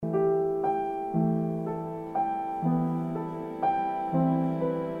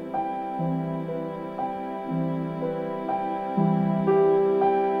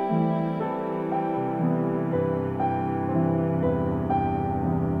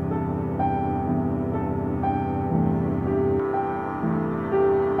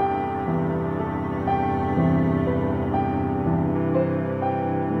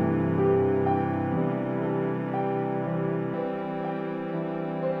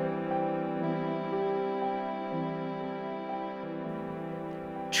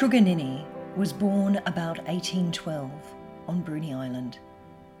Truganini was born about 1812 on Bruny Island.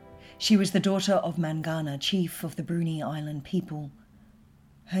 She was the daughter of Mangana, chief of the Bruny Island people.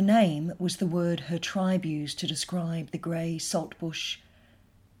 Her name was the word her tribe used to describe the grey salt bush.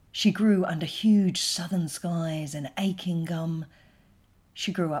 She grew under huge southern skies and aching gum.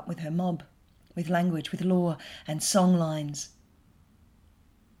 She grew up with her mob, with language, with law and song lines.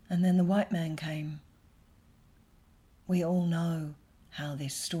 And then the white man came. We all know how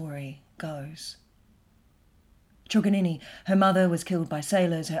this story goes. Truganini, her mother was killed by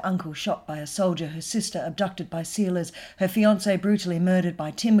sailors, her uncle shot by a soldier, her sister abducted by sealers, her fiancé brutally murdered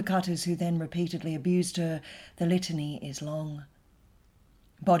by timber cutters who then repeatedly abused her. The litany is long.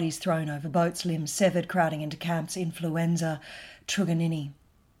 Bodies thrown over boats, limbs severed, crowding into camps, influenza. Truganini,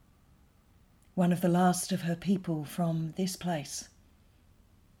 one of the last of her people from this place.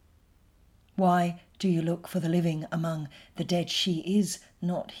 Why do you look for the living among the dead? She is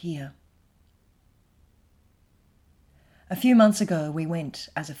not here. A few months ago we went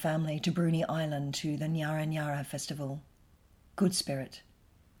as a family to Bruny Island to the Nyara Nyara festival. Good Spirit.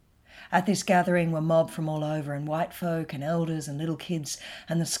 At this gathering were mob from all over, and white folk and elders and little kids,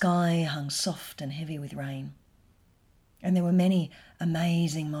 and the sky hung soft and heavy with rain. And there were many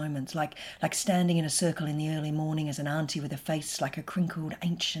amazing moments, like standing in a circle in the early morning as an auntie with a face like a crinkled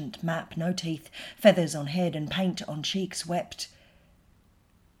ancient map, no teeth, feathers on head and paint on cheeks, wept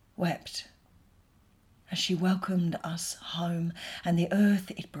as she welcomed us home, and the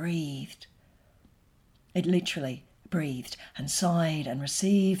earth it breathed. It literally breathed and sighed and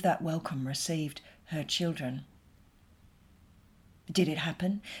received that welcome, received her children. Did it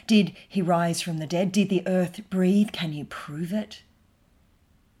happen? Did he rise from the dead? Did the earth breathe? Can you prove it?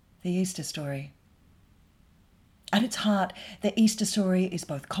 The Easter story. At its heart, the Easter story is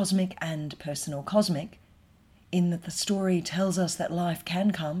both cosmic and personal. Cosmic, in that the story tells us that life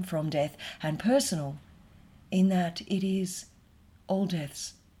can come from death, and personal, in that it is all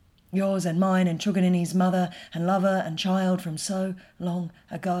deaths. Yours and mine and Truganini's mother and lover and child from so long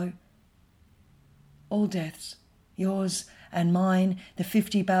ago. All deaths. Yours and mine, the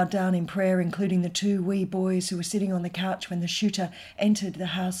 50 bowed down in prayer, including the 2 wee boys who were sitting on the couch when the shooter entered the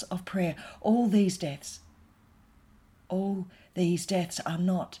house of prayer. All these deaths are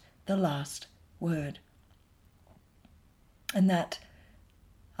not the last word. And that,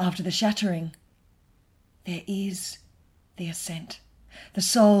 after the shattering, there is the ascent. The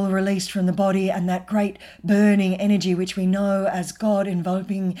soul released from the body, and that great burning energy which we know as God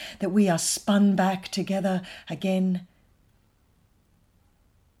enveloping, that we are spun back together again.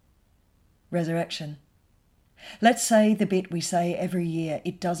 Resurrection. Let's say the bit we say every year.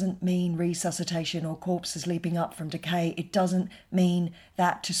 It doesn't mean resuscitation or corpses leaping up from decay. It doesn't mean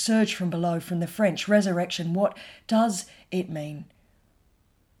that, to surge from below, from the French. Resurrection, what does it mean?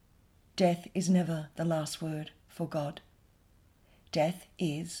 Death is never the last word for God. Death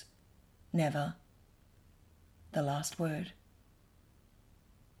is never the last word.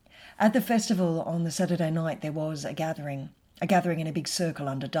 At the festival on the Saturday night there was a gathering in a big circle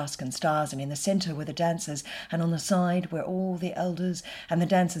under dusk and stars, and in the centre were the dancers, and on the side were all the elders, and the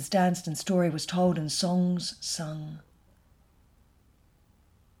dancers danced, and story was told, and songs sung.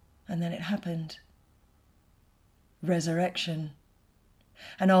 And then it happened. Resurrection.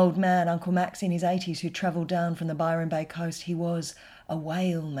 An old man, Uncle Max in his 80s, who travelled down from the Byron Bay coast. He was a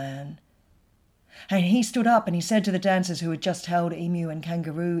whale man. And he stood up and he said to the dancers who had just held emu and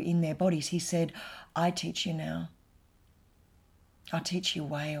kangaroo in their bodies, he said, I teach you now. I'll teach you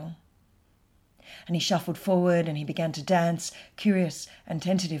whale. And he shuffled forward and he began to dance, curious and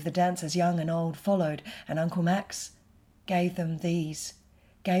tentative. The dancers, young and old, followed, and Uncle Max gave them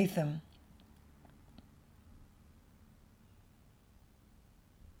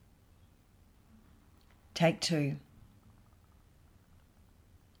Take 2.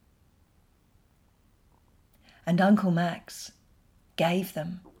 And Uncle Max gave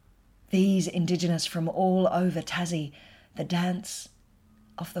them, these Indigenous from all over Tassie, the dance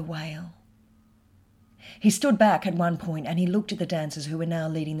of the whale. He stood back at one point and he looked at the dancers who were now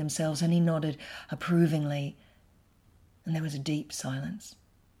leading themselves, and he nodded approvingly, and there was a deep silence.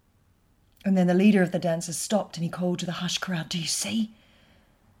 And then the leader of the dancers stopped and he called to the hushed crowd, Do you see?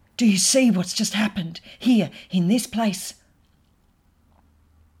 Do you see what's just happened here in this place?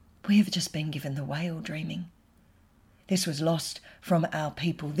 We have just been given the whale dreaming. This was lost from our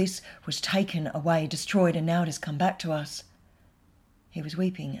people. This was taken away, destroyed, and now it has come back to us. He was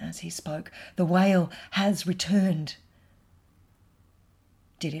weeping as he spoke. The whale has returned.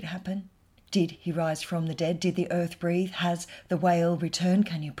 Did it happen? Did he rise from the dead? Did the earth breathe? Has the whale returned?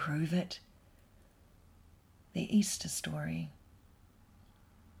 Can you prove it? The Easter story.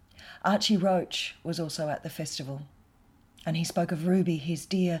 Archie Roach was also at the festival, and he spoke of Ruby, his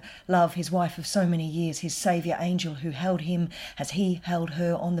dear love, his wife of so many years, his saviour angel who held him as he held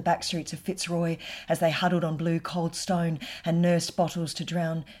her on the back streets of Fitzroy as they huddled on blue cold stone and nursed bottles to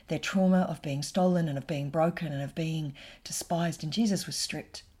drown their trauma of being stolen and of being broken and of being despised. And Jesus was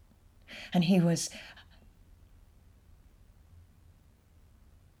stripped, and he was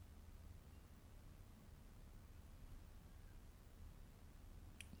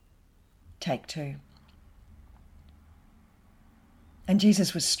Take two. And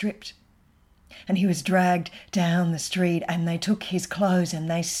Jesus was stripped, and he was dragged down the street, and they took his clothes and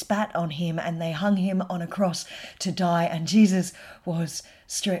they spat on him and they hung him on a cross to die, and Jesus was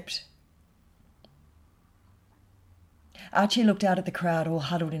stripped. Archie looked out at the crowd all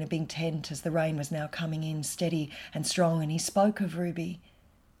huddled in a big tent as the rain was now coming in steady and strong, and he spoke of Ruby.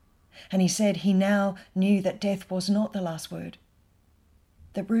 And he said he now knew that death was not the last word,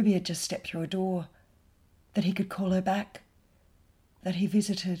 that Ruby had just stepped through a door, that he could call her back, that he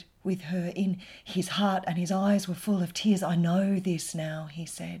visited with her in his heart, and his eyes were full of tears. I know this now, he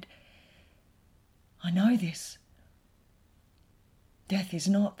said. I know this. Death is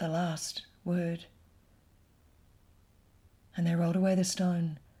not the last word. And they rolled away the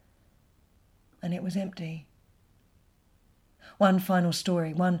stone, and it was empty. One final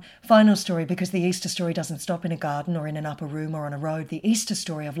story, because the Easter story doesn't stop in a garden or in an upper room or on a road. The Easter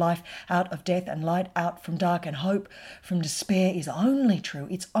story of life out of death and light out from dark and hope from despair is only true.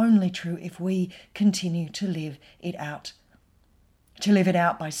 It's only true if we continue to live it out. To live it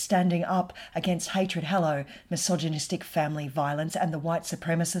out by standing up against hatred. Hello, misogynistic family violence and the white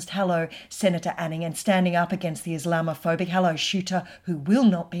supremacist. Hello, Senator Anning, and standing up against the Islamophobic. Hello, shooter who will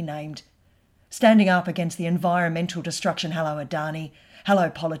not be named. Standing up against the environmental destruction. Hello, Adani. Hello,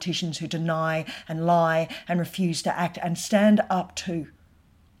 politicians who deny and lie and refuse to act. And stand up too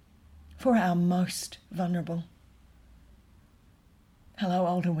for our most vulnerable. Hello,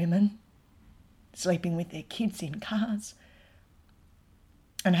 older women sleeping with their kids in cars.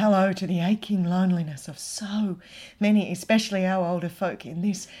 And hello to the aching loneliness of so many, especially our older folk in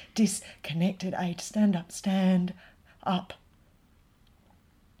this disconnected age. Stand up, stand up.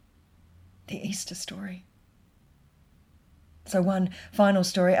 The Easter story. So one final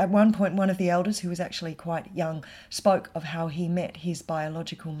story. At one point, one of the elders, who was actually quite young, spoke of how he met his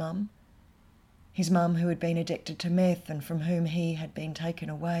biological mum. His mum who had been addicted to meth and from whom he had been taken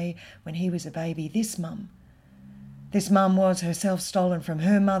away when he was a baby. This mum was herself stolen from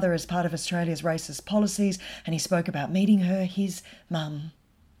her mother as part of Australia's racist policies, and he spoke about meeting her, his mum,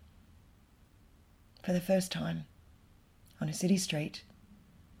 for the first time on a city street,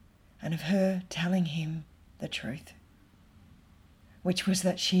 and of her telling him the truth, which was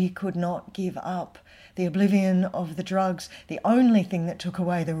that she could not give up the oblivion of the drugs, the only thing that took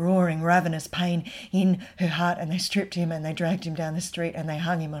away the roaring, ravenous pain in her heart. And they stripped him and they dragged him down the street and they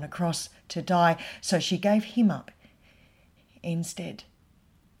hung him on a cross to die. So she gave him up instead.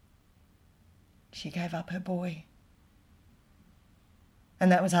 She gave up her boy.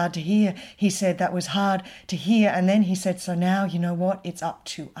 And that was hard to hear. He said that was hard to hear. And then he said, so now, you know what? It's up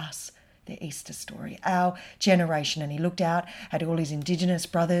to us, the Easter story, our generation. And he looked out at all his Indigenous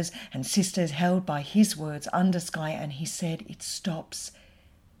brothers and sisters held by his words under sky, and he said, it stops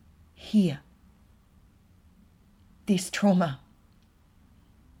here. This trauma,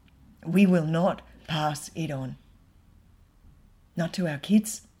 we will not pass it on. Not to our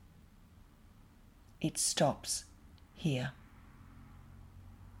kids. It stops here.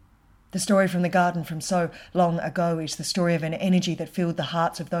 The story from the garden from so long ago is the story of an energy that filled the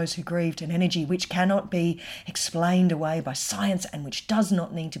hearts of those who grieved, an energy which cannot be explained away by science and which does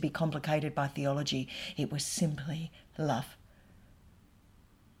not need to be complicated by theology. It was simply love.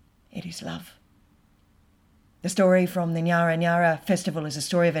 It is love. The story from the Nyara Nyara festival is a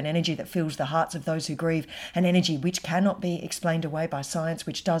story of an energy that fills the hearts of those who grieve, an energy which cannot be explained away by science,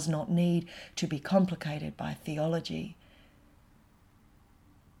 which does not need to be complicated by theology.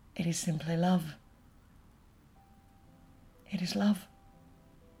 It is simply love. It is love,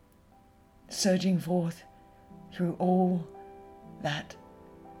 surging forth through all that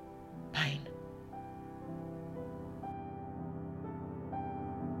pain.